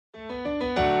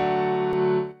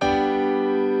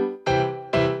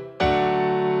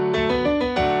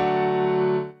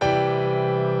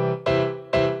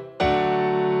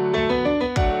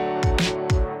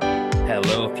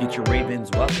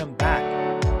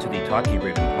Hockey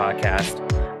Raven podcast.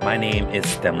 My name is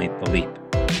Stanley Philippe.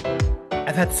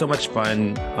 I've had so much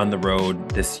fun on the road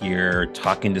this year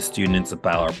talking to students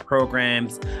about our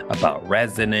programs, about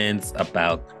residents,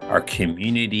 about our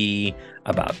community,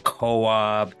 about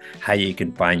co-op, how you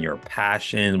can find your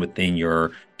passion within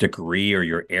your degree or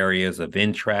your areas of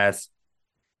interest.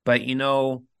 But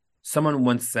someone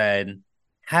once said,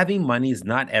 having money is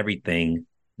not everything,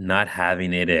 not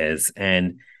having it is.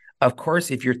 And of course,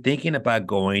 if you're thinking about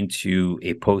going to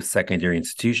a post-secondary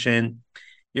institution,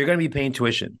 you're going to be paying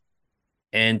tuition.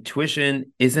 And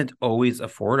tuition isn't always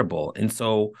affordable. And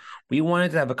so we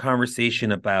wanted to have a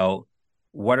conversation about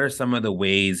what are some of the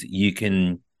ways you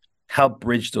can help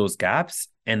bridge those gaps.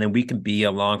 And then we can be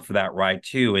along for that ride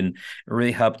too, and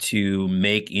really help to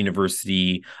make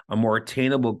university a more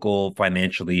attainable goal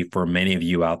financially for many of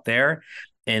you out there.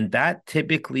 And that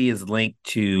typically is linked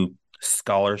to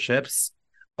scholarships,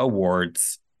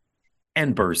 awards,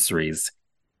 and bursaries.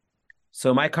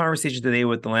 So my conversation today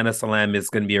with Alana Salam is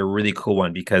going to be a really cool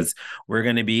one because we're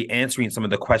going to be answering some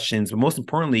of the questions, but most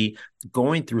importantly,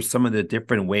 going through some of the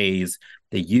different ways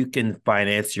that you can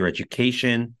finance your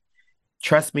education.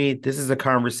 Trust me, this is a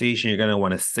conversation you're going to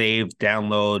want to save,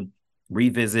 download,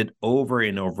 revisit over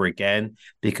and over again,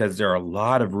 because there are a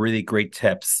lot of really great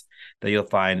tips that you'll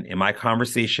find in my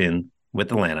conversation with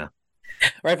Alana. All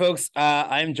right, folks,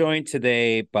 I'm joined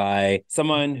today by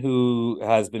someone who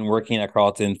has been working at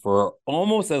Carleton for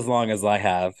almost as long as I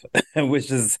have, which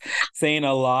is saying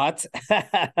a lot.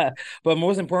 But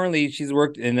most importantly, she's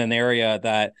worked in an area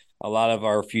that a lot of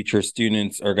our future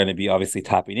students are going to be obviously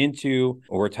tapping into.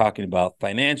 We're talking about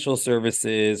financial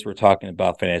services. We're talking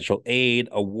about financial aid,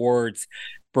 awards,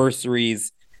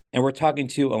 bursaries. And we're talking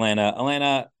to Alana.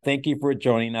 Alana, thank you for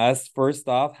joining us. First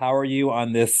off, how are you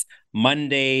on this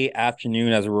Monday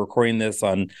afternoon as we're recording this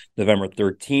on November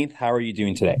 13th? How are you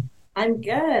doing today? I'm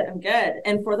good.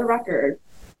 And for the record,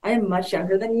 I am much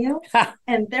younger than you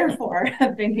and therefore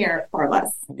have been here far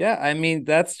less. Yeah, I mean,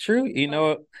 that's true.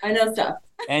 I know stuff.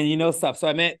 And you know stuff. So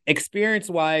I meant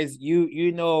experience-wise,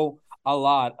 you know a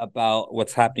lot about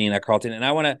what's happening at Carleton. And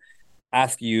I want to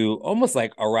ask you almost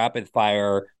like a rapid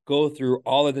fire, go through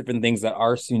all the different things that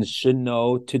our students should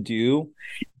know to do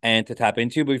and to tap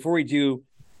into. But before we do,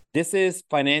 this is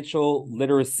Financial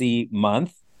Literacy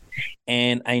Month.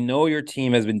 And I know your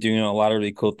team has been doing a lot of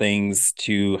really cool things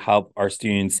to help our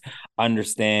students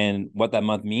understand what that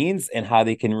month means and how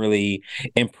they can really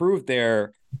improve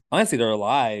their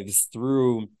lives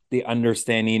through the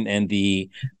understanding and the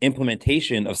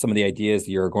implementation of some of the ideas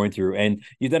that you're going through. And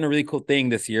you've done a really cool thing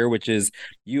this year, which is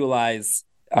utilize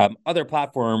other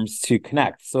platforms to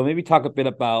connect. So maybe talk a bit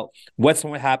about what's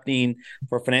happening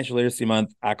for Financial Literacy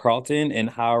Month at Carleton and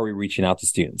how are we reaching out to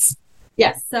students?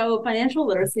 Yes. So Financial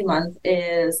Literacy Month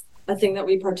is a thing that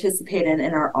we participate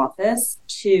in our office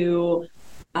to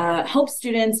help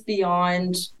students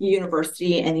beyond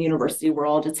university and the university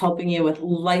world. It's helping you with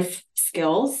life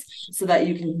skills so that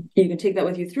you can take that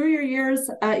with you through your years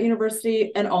at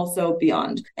university and also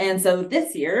beyond. And so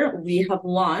this year we have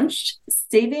launched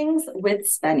Savings with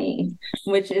Spenny,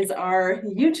 which is our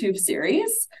YouTube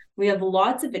series. We have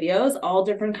lots of videos, all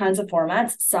different kinds of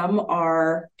formats. Some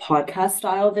are podcast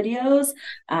style videos.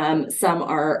 Some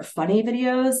are funny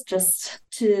videos just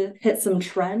to hit some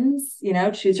trends,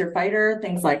 choose your fighter,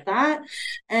 things like that.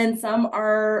 And some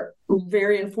are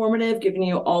very informative, giving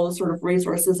you all the sort of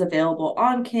resources available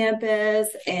on campus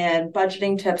and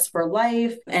budgeting tips for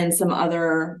life and some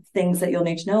other things that you'll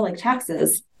need to know, like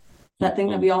taxes. That thing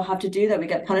that we all have to do that we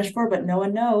get punished for, but no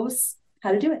one knows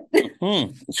how to do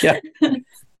it. Yeah.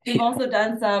 We've also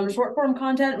done some short form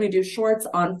content. We do shorts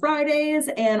on Fridays,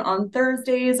 and on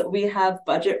Thursdays, we have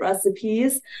budget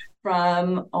recipes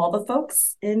from all the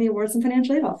folks in the Awards and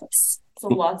Financial Aid Office. So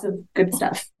lots of good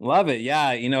stuff. Love it.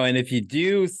 Yeah. And if you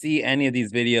do see any of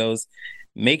these videos,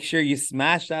 make sure you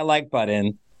smash that like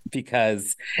button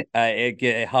because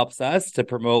it helps us to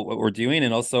promote what we're doing.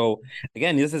 And also,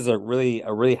 again, this is a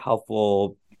really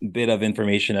helpful bit of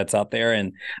information that's out there,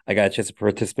 and I got a chance to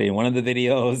participate in one of the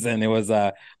videos, and it was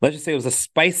let's just say it was a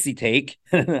spicy take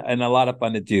and a lot of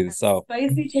fun to do. So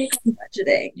spicy take on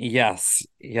budgeting. Yes,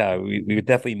 yeah, we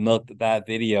definitely milked that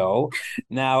video.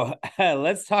 Now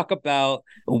let's talk about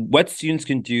what students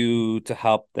can do to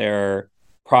help their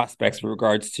prospects with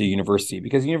regards to university,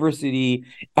 because university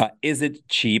isn't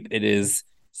cheap. It is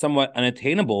somewhat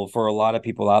unattainable for a lot of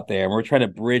people out there, and we're trying to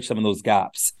bridge some of those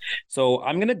gaps. So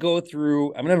I'm going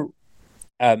to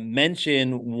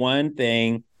mention one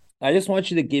thing. I just want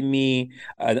you to give me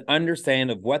an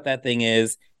understanding of what that thing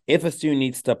is, if a student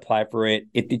needs to apply for it.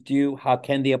 If they do, how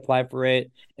can they apply for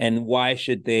it, and why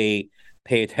should they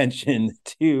pay attention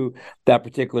to that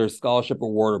particular scholarship,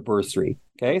 award, or bursary.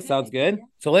 Okay, sounds good.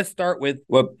 So let's start with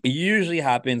what usually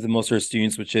happens in most of our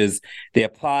students, which is they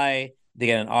apply, they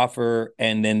get an offer,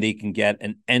 and then they can get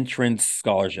an entrance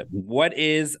scholarship. What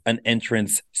is an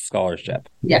entrance scholarship?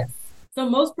 Yes. So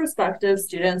most prospective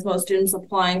students, most students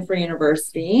applying for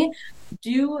university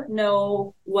do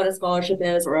know what a scholarship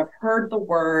is or have heard the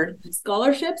word.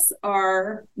 Scholarships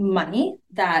are money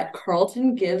that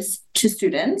Carleton gives to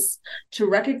students to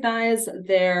recognize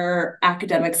their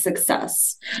academic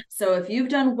success. So if you've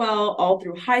done well all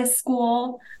through high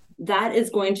school, that is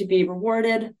going to be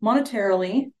rewarded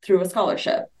monetarily through a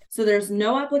scholarship. So there's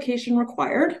no application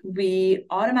required. We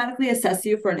automatically assess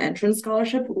you for an entrance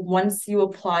scholarship once you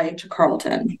apply to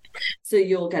Carleton. So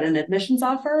you'll get an admissions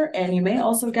offer and you may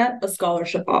also get a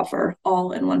scholarship offer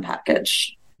all in one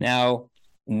package. Now,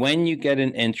 when you get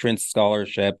an entrance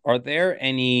scholarship, are there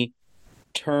any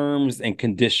terms and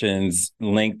conditions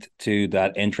linked to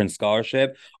that entrance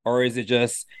scholarship? Or is it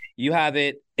just you have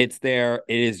it, it's there,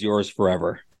 it is yours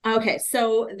forever? Okay,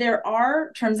 so there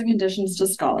are terms and conditions to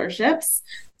scholarships.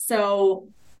 So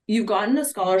you've gotten a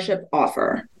scholarship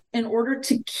offer. In order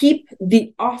to keep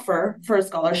the offer for a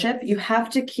scholarship, you have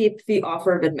to keep the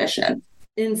offer of admission.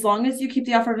 And as long as you keep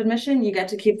the offer of admission, you get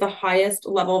to keep the highest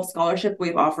level of scholarship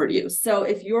we've offered you. So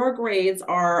if your grades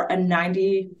are a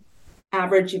 90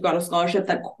 average, you've got a scholarship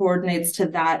that coordinates to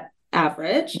that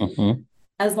average.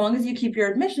 As long as you keep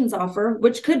your admissions offer,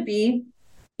 which could be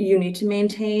you need to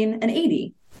maintain an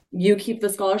 80. You keep the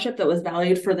scholarship that was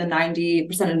valued for the 90%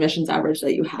 admissions average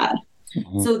that you had.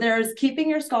 So there's keeping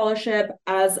your scholarship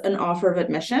as an offer of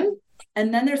admission.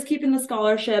 And then there's keeping the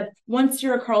scholarship once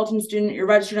you're a Carleton student, you're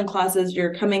registered in classes,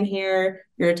 you're coming here,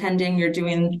 you're attending, you're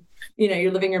doing,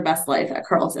 you're living your best life at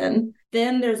Carleton.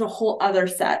 Then there's a whole other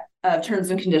set of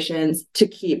terms and conditions to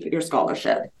keep your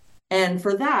scholarship. And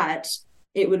for that,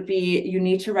 it would be you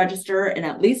need to register in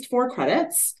at least 4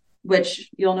 credits, which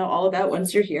you'll know all about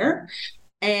once you're here,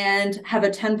 and have a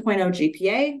 10.0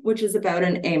 GPA, which is about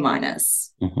an A-.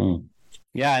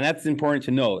 Yeah, and that's important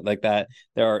to note, like that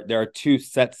there are 2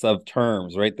 sets of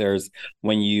terms, right? There's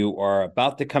when you are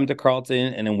about to come to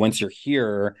Carleton, and then once you're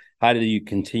here, how do you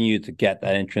continue to get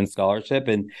that entrance scholarship?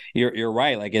 And you're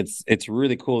right, like it's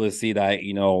really cool to see that,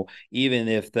 even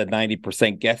if the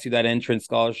 90% gets you that entrance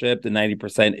scholarship, the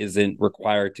 90% isn't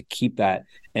required to keep that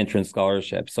entrance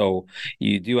scholarship. So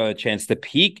you do have a chance to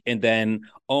peak and then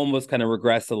almost kind of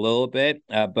regress a little bit,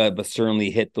 but certainly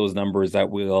hit those numbers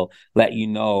that will let you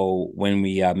know when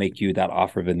we make you that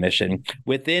offer of admission.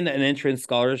 Within an entrance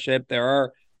scholarship, there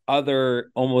are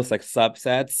other almost like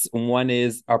subsets. One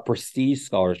is a prestige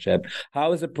scholarship.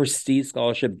 How is a prestige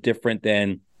scholarship different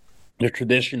than the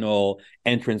traditional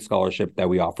entrance scholarship that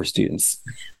we offer students?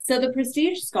 So the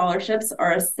prestige scholarships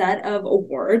are a set of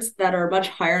awards that are much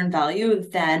higher in value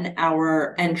than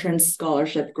our entrance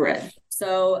scholarship grid.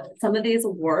 So some of these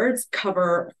awards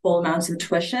cover full amounts of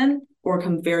tuition or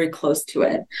come very close to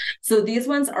it. So these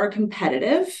ones are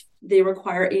competitive. They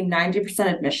require a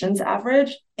 90% admissions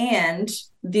average, and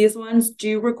these ones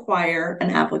do require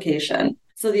an application.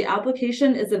 So the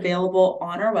application is available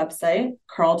on our website,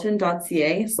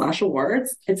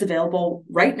 carleton.ca/awards. It's available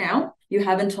right now. You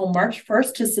have until March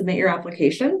 1st to submit your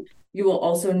application. You will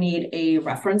also need a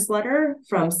reference letter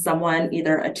from someone,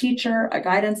 either a teacher, a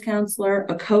guidance counselor,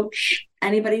 a coach,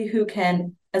 anybody who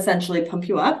can essentially pump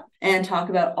you up and talk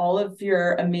about all of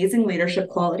your amazing leadership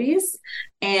qualities.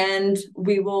 And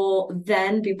we will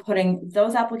then be putting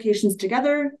those applications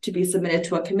together to be submitted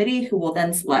to a committee who will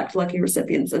then select lucky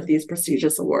recipients of these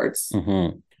prestigious awards.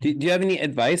 Do you have any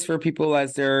advice for people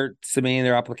as they're submitting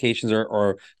their applications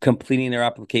or completing their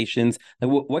applications?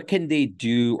 Like what can they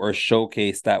do or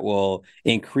showcase that will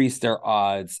increase their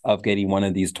odds of getting one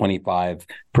of these 25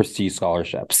 prestige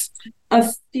scholarships? A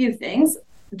few things.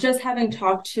 Just having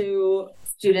talked to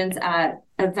students at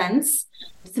events,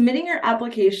 submitting your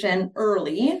application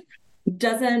early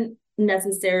doesn't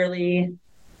necessarily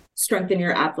strengthen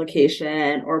your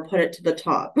application or put it to the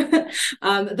top.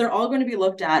 They're all going to be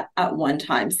looked at one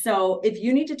time. So if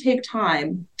you need to take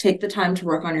the time to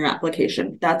work on your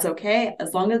application. That's okay.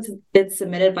 As long as it's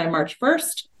submitted by March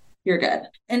 1st, you're good.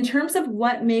 In terms of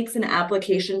what makes an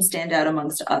application stand out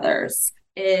amongst others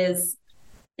is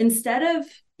instead of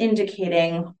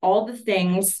indicating all the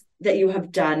things that you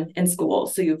have done in school,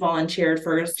 so you volunteered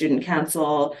for student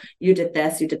council, you did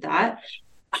this, you did that,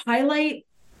 highlight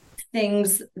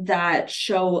things that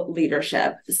show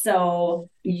leadership. So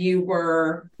you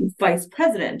were vice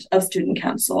president of student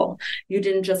council. You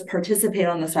didn't just participate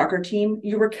on the soccer team,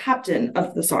 you were captain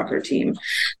of the soccer team.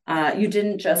 You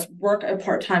didn't just work a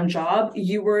part-time job,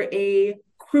 you were a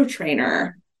crew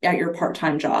trainer at your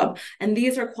part-time job. And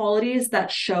these are qualities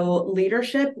that show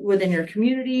leadership within your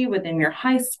community, within your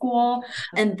high school,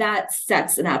 and that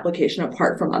sets an application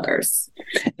apart from others.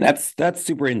 That's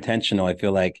super intentional, I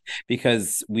feel like,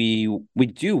 because we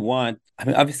do want, I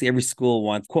mean, obviously every school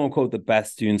wants quote unquote the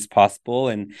best students possible,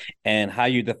 and how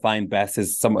you define best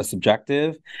is somewhat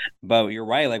subjective. But you're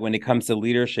right, like when it comes to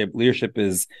leadership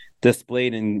is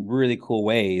displayed in really cool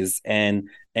ways. And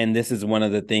this is one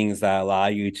of the things that allow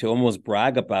you to almost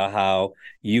brag about how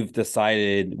you've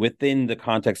decided within the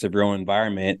context of your own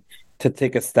environment to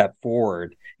take a step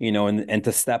forward, and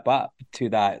to step up to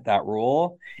that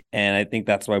role. And I think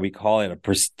that's why we call it a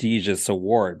prestigious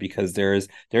award, because there's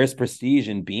prestige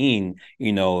in being,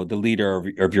 the leader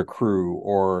of your crew,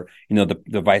 or,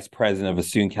 the vice president of a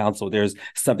student council. There's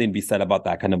something to be said about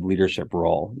that kind of leadership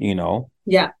role,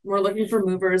 Yeah, we're looking for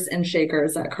movers and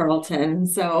shakers at Carleton.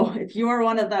 So if you are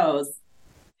one of those,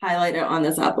 highlight it on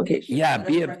this application. Yeah,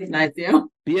 recognize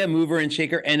you. Be a mover and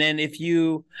shaker. And then if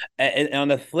you, on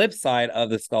the flip side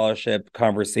of the scholarship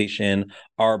conversation,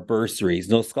 are bursaries.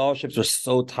 Those scholarships are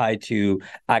so tied to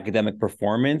academic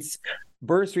performance.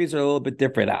 Bursaries are a little bit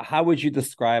different. How would you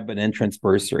describe an entrance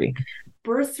bursary?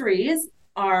 Bursaries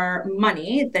are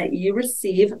money that you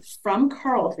receive from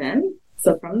Carleton,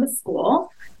 so from the school,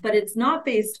 but it's not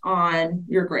based on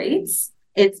your grades.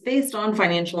 It's based on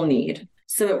financial need.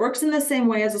 So it works in the same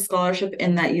way as a scholarship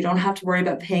in that you don't have to worry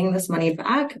about paying this money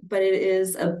back, but it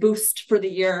is a boost for the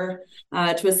year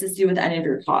to assist you with any of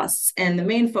your costs. And the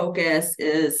main focus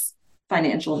is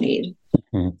financial need.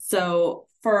 Mm-hmm. So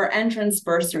for entrance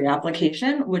bursary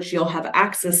application, which you'll have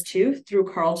access to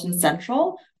through Carleton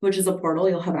Central, which is a portal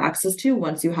you'll have access to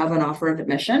once you have an offer of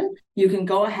admission, you can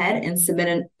go ahead and submit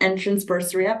an entrance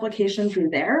bursary application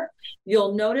through there.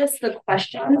 You'll notice the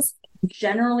questions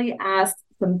generally ask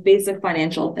some basic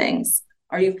financial things.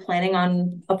 Are you planning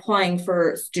on applying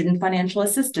for student financial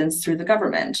assistance through the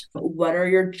government? What are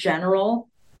your general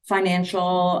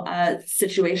financial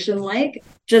situation like?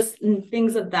 Just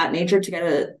things of that nature to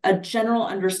get a general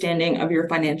understanding of your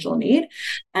financial need.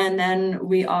 And then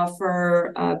we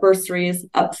offer bursaries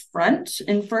up front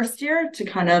in first year to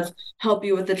kind of help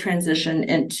you with the transition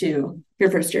into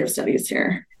your first year of studies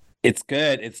here. It's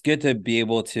good. It's good to be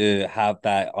able to have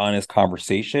that honest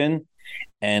conversation.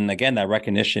 And again, that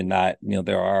recognition that,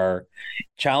 there are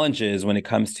challenges when it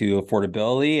comes to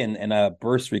affordability, and a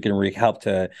bursary can really help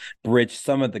to bridge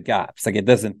some of the gaps. Like, it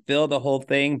doesn't fill the whole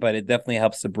thing, but it definitely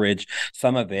helps to bridge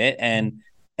some of it.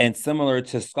 And similar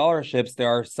to scholarships, there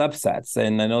are subsets.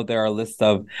 And I know there are a list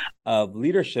of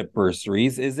leadership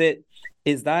bursaries.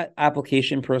 Is that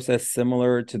application process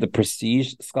similar to the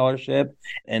Prestige Scholarship?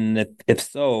 And if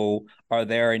so, are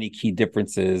there any key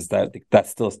differences that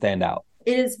still stand out?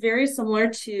 It is very similar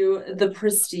to the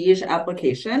Prestige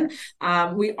application.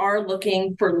 We are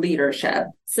looking for leadership.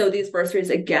 So these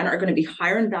bursaries, again, are going to be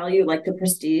higher in value like the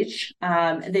Prestige.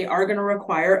 They are going to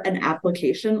require an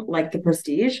application like the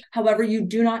Prestige. However, you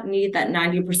do not need that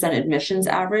 90% admissions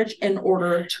average in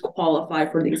order to qualify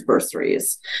for these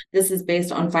bursaries. This is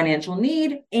based on financial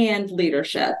need and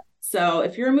leadership. So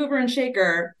if you're a mover and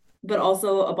shaker, but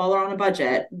also a baller on a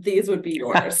budget, these would be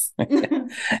yours.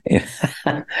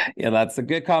 Yeah, that's a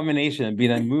good combination, being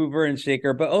a mover and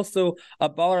shaker, but also a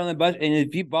baller on the budget. And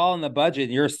if you ball on the budget,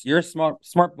 you're a smart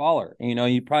baller.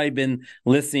 You've probably been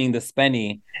listening to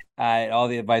Spenny at all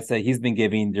the advice that he's been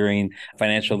giving during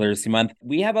Financial Literacy Month.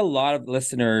 We have a lot of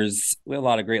listeners. We have a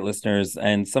lot of great listeners,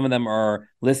 and some of them are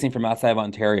listening from outside of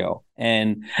Ontario.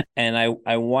 And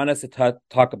I want us to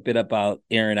talk a bit about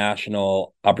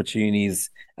international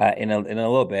opportunities in a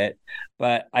little bit,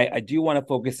 but I do want to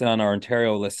focus on our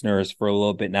Ontario listeners for a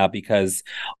little bit now, because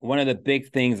one of the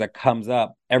big things that comes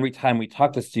up every time we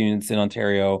talk to students in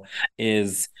Ontario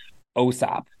is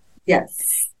OSAP.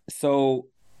 Yes. So,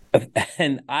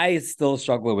 and I still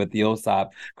struggle with the OSAP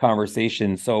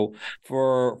conversation. So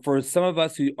for some of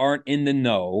us who aren't in the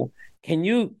know, can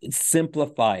you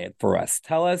simplify it for us?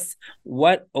 Tell us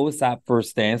what OSAP first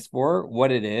stands for,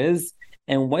 what it is,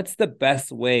 and what's the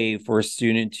best way for a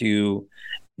student to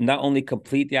not only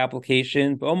complete the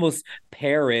application, but almost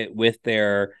pair it with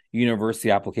their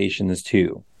university applications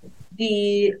too.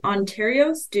 The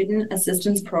Ontario Student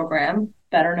Assistance Program,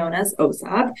 better known as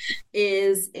OSAP,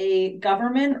 is a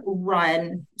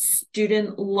government-run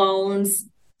student loans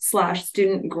 /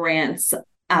 student grants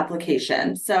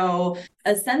application. So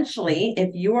essentially,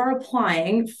 if you are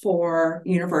applying for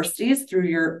universities through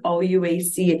your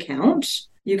OUAC account,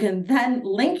 you can then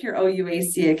link your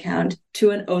OUAC account to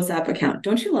an OSAP account.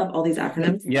 Don't you love all these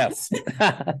acronyms? Yes.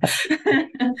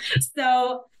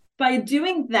 So by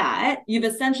doing that, you've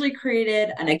essentially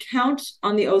created an account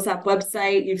on the OSAP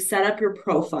website, you've set up your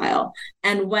profile.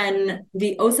 And when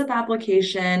the OSAP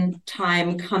application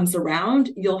time comes around,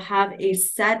 you'll have a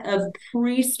set of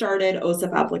pre-started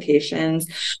OSAP applications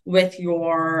with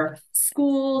your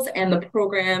schools and the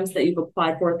programs that you've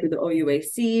applied for through the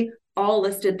OUAC, all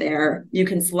listed there. You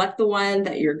can select the one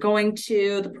that you're going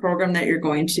to, the program that you're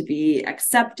going to be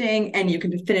accepting, and you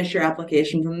can finish your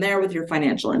application from there with your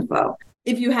financial info.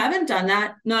 If you haven't done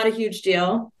that, not a huge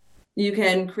deal. You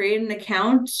can create an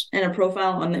account and a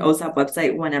profile on the OSAP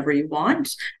website whenever you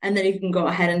want, and then you can go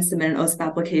ahead and submit an OSAP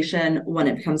application when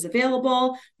it becomes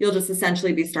available. You'll just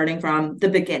essentially be starting from the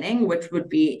beginning, which would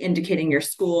be indicating your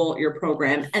school, your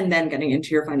program, and then getting into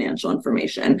your financial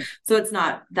information. So it's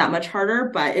not that much harder,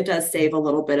 but it does save a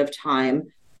little bit of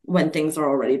time when things are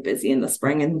already busy in the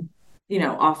spring and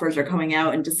offers are coming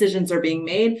out and decisions are being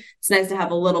made. It's nice to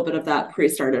have a little bit of that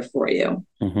pre-started for you.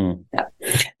 Mm-hmm.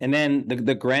 Yeah. And then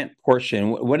the grant portion,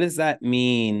 what does that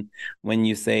mean when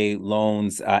you say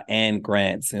loans and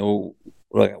grants? How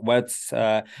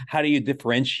do you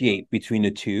differentiate between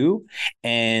the two?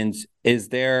 And is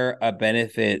there a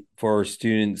benefit for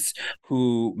students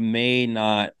who may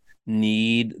not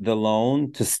need the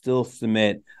loan to still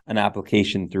submit an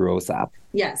application through OSAP?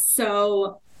 Yes.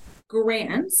 So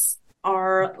grants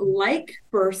are like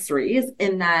bursaries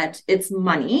in that it's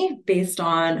money based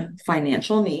on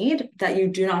financial need that you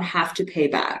do not have to pay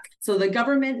back. So the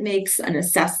government makes an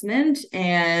assessment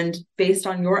and based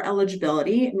on your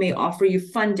eligibility may offer you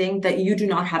funding that you do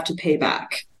not have to pay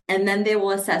back. And then they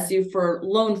will assess you for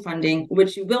loan funding,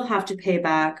 which you will have to pay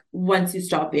back once you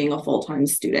stop being a full-time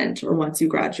student or once you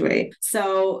graduate.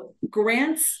 So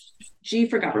grants, G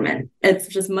for government. It's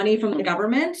just money from the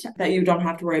government that you don't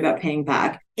have to worry about paying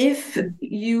back. If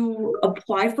you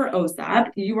apply for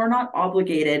OSAP, you are not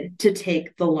obligated to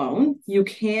take the loan. You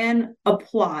can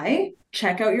apply,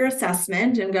 check out your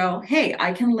assessment and go, hey,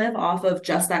 I can live off of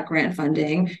just that grant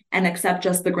funding and accept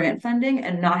just the grant funding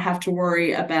and not have to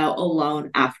worry about a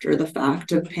loan after the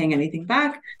fact of paying anything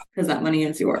back because that money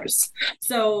is yours.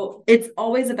 So it's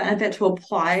always a benefit to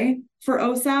apply for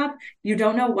OSAP. You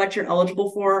don't know what you're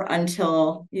eligible for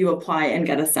until you apply and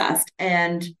get assessed.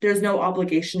 And there's no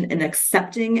obligation in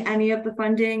accepting any of the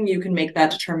funding. You can make that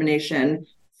determination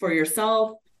for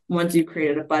yourself once you've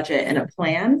created a budget and a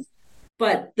plan.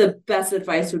 But the best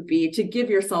advice would be to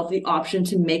give yourself the option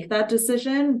to make that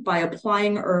decision by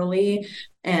applying early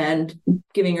and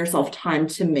giving yourself time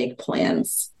to make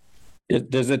plans.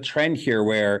 There's a trend here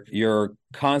where you're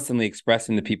constantly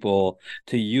expressing to people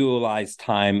to utilize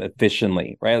time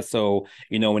efficiently, right? So,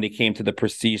 when it came to the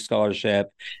Prestige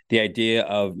Scholarship, the idea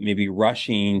of maybe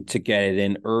rushing to get it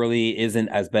in early isn't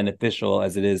as beneficial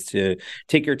as it is to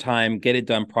take your time, get it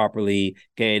done properly,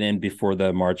 get it in before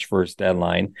the March 1st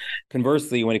deadline.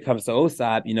 Conversely, when it comes to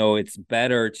OSAP, it's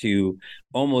better to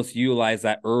almost utilize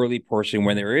that early portion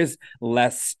when there is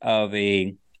less of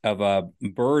a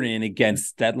burden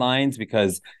against deadlines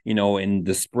because, in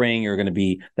the spring, you're going to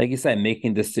be, like you said,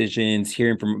 making decisions,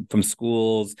 hearing from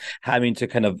schools, having to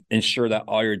kind of ensure that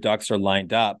all your ducks are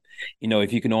lined up.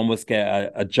 If you can almost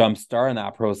get a jump start in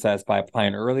that process by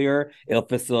applying earlier, it'll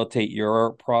facilitate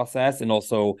your process and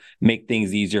also make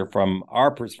things easier from our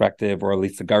perspective, or at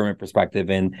least the government perspective,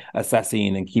 in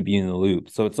assessing and keeping you in the loop.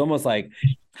 So it's almost like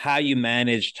how you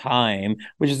manage time,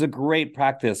 which is a great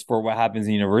practice for what happens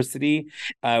in university,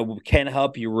 can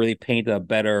help you really paint a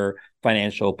better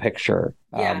financial picture.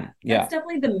 That's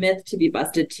definitely the myth to be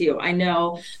busted too. I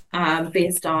know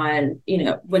based on,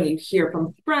 when you hear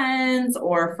from friends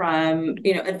or from,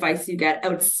 advice you get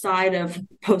outside of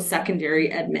post-secondary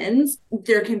admins,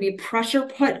 there can be pressure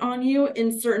put on you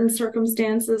in certain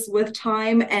circumstances with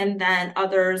time, and then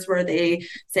others where they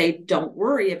say, don't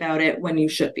worry about it when you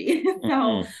should be.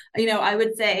 So, I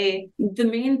would say the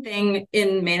main thing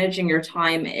in managing your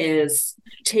time is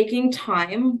taking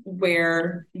time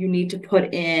where you need to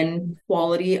put in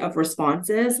quality of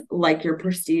responses, like your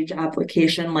Prestige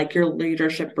application, like your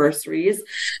leadership bursaries,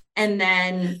 and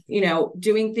then,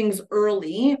 doing things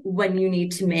early when you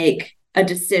need to make a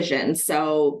decision.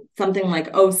 So something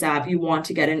like OSAP, you want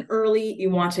to get in early, you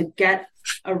want to get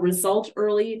a result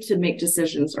early to make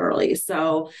decisions early.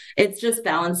 So it's just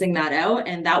balancing that out,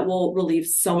 and that will relieve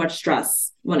so much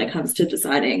stress when it comes to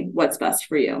deciding what's best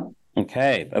for you.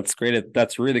 Okay, that's great.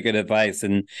 That's really good advice.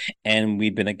 And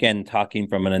we've been, again, talking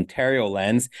from an Ontario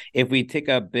lens. If we take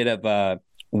a bit of a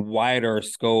wider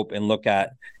scope and look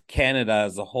at Canada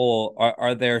as a whole,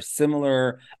 are there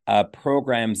similar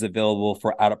programs available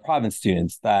for out-of-province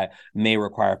students that may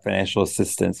require financial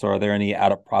assistance? Or are there any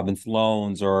out-of-province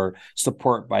loans or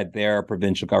support by their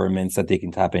provincial governments that they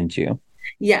can tap into?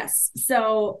 Yes.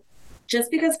 So just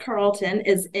because Carleton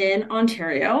is in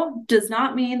Ontario does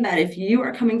not mean that if you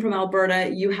are coming from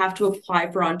Alberta, you have to apply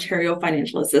for Ontario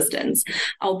financial assistance.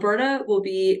 Alberta will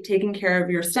be taking care of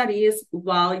your studies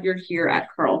while you're here at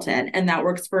Carleton, and that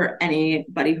works for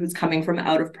anybody who's coming from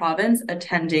out of province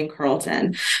attending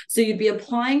Carleton. So you'd be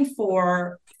applying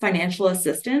for financial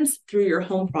assistance through your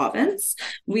home province.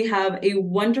 We have a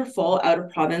wonderful out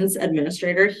of province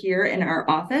administrator here in our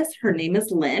office. Her name is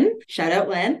Lynn. Shout out,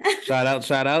 Lynn.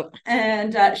 Shout out.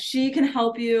 And she can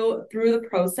help you through the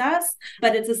process,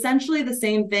 but it's essentially the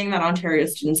same thing that Ontario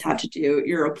students have to do.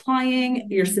 You're applying,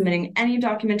 you're submitting any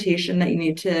documentation that you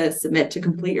need to submit to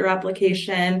complete your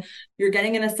application, you're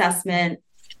getting an assessment,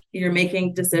 you're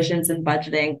making decisions and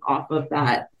budgeting off of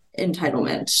that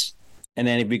entitlement. And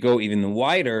then if we go even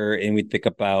wider and we think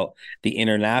about the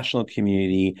international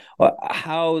community,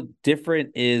 how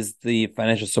different is the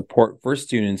financial support for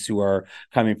students who are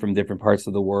coming from different parts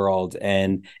of the world,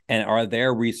 and are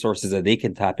there resources that they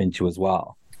can tap into as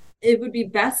well? It would be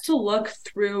best to look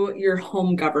through your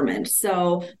home government.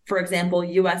 So, for example,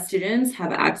 US students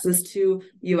have access to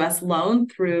US loan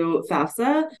through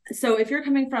FAFSA. So if you're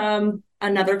coming from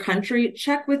another country,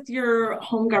 check with your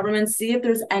home government, see if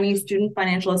there's any student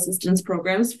financial assistance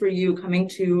programs for you coming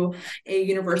to a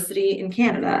university in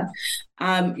Canada.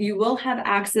 You will have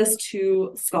access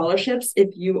to scholarships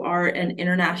if you are an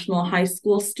international high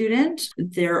school student.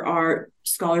 There are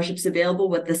scholarships available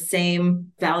with the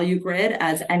same value grid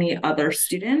as any other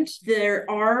student. There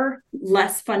are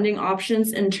less funding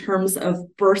options in terms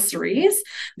of bursaries.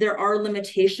 There are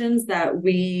limitations that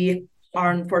we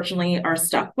unfortunately are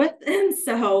stuck with. And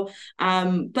so,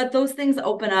 but those things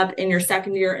open up in your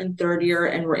second year and third year,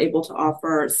 and we're able to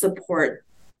offer support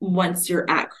once you're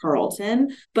at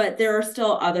Carleton. But there are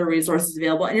still other resources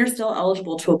available, and you're still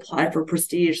eligible to apply for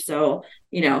Prestige. So,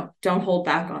 don't hold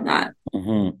back on that.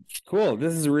 Mm-hmm. Cool.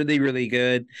 This is really, really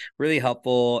good, really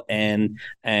helpful. And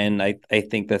I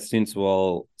think that students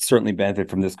will certainly benefit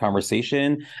from this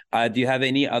conversation. Do you have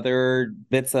any other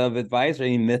bits of advice or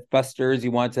any Mythbusters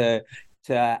you want to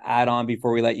add on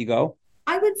before we let you go?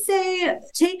 I would say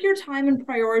take your time and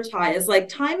prioritize.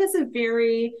 Time is a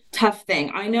very tough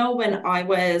thing. I know when I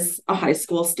was a high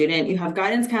school student, you have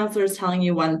guidance counselors telling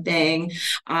you one thing,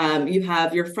 you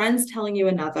have your friends telling you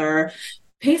another.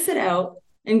 Pace it out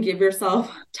and give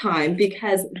yourself time,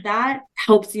 because that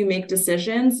helps you make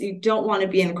decisions. You don't want to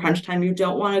be in crunch time. You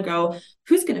don't want to go,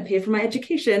 who's going to pay for my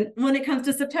education when it comes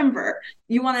to September?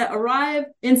 You want to arrive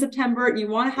in September. You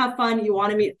want to have fun. You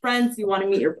want to meet friends. You want to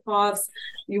meet your profs.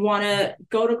 You want to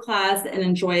go to class and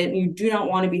enjoy it. And you do not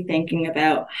want to be thinking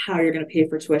about how you're going to pay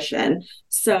for tuition.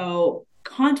 So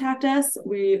contact us.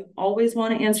 We always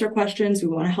want to answer questions. We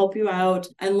want to help you out,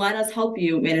 and let us help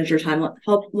you manage your time.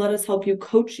 Let us help you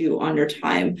coach you on your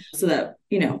time so that,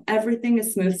 everything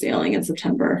is smooth sailing in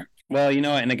September. Well,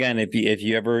 and again, if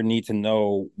you ever need to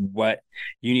know what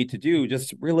you need to do,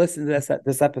 just re-listen to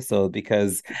this episode,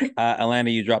 because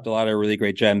Alana, you dropped a lot of really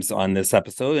great gems on this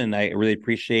episode, and I really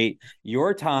appreciate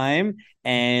your time,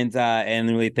 and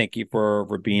really thank you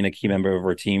for being a key member of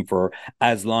our team for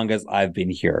as long as I've been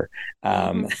here.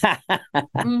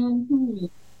 Mm-hmm.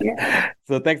 Yeah.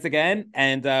 So thanks again,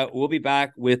 and we'll be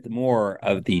back with more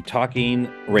of the Talking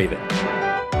Raven.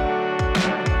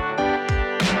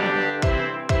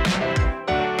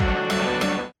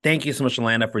 Thank you so much,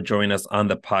 Alana, for joining us on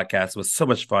the podcast. It was so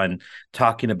much fun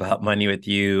talking about money with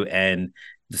you. And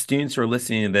the students who are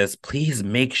listening to this, please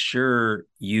make sure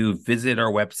you visit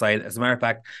our website. As a matter of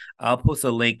fact, I'll post a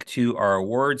link to our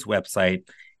awards website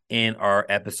in our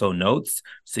episode notes,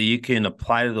 so you can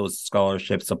apply to those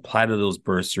scholarships, apply to those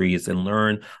bursaries, and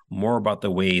learn more about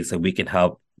the ways that we can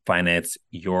help finance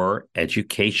your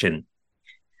education.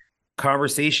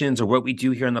 Conversations are what we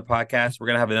do here on the podcast. We're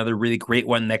going to have another really great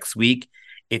one next week.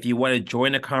 If you want to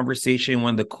join a conversation,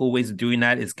 one of the cool ways of doing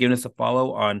that is giving us a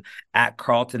follow on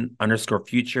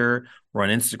 @Carleton_future. We're on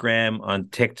Instagram, on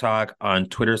TikTok, on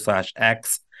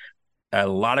Twitter/X. A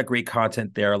lot of great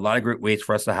content there, a lot of great ways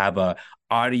for us to have a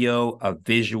audio, a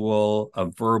visual, a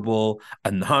verbal, a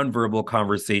nonverbal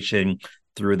conversation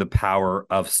through the power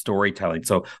of storytelling.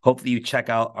 So hopefully you check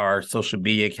out our social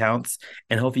media accounts,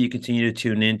 and hopefully you continue to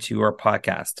tune into our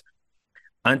podcast.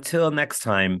 Until next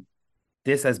time,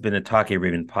 this has been a Talking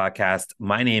Raven podcast.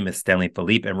 My name is Stanley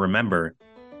Philippe, and remember,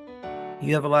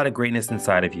 you have a lot of greatness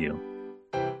inside of you.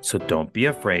 So don't be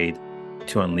afraid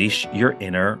to unleash your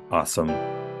inner awesome.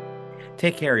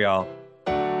 Take care, y'all.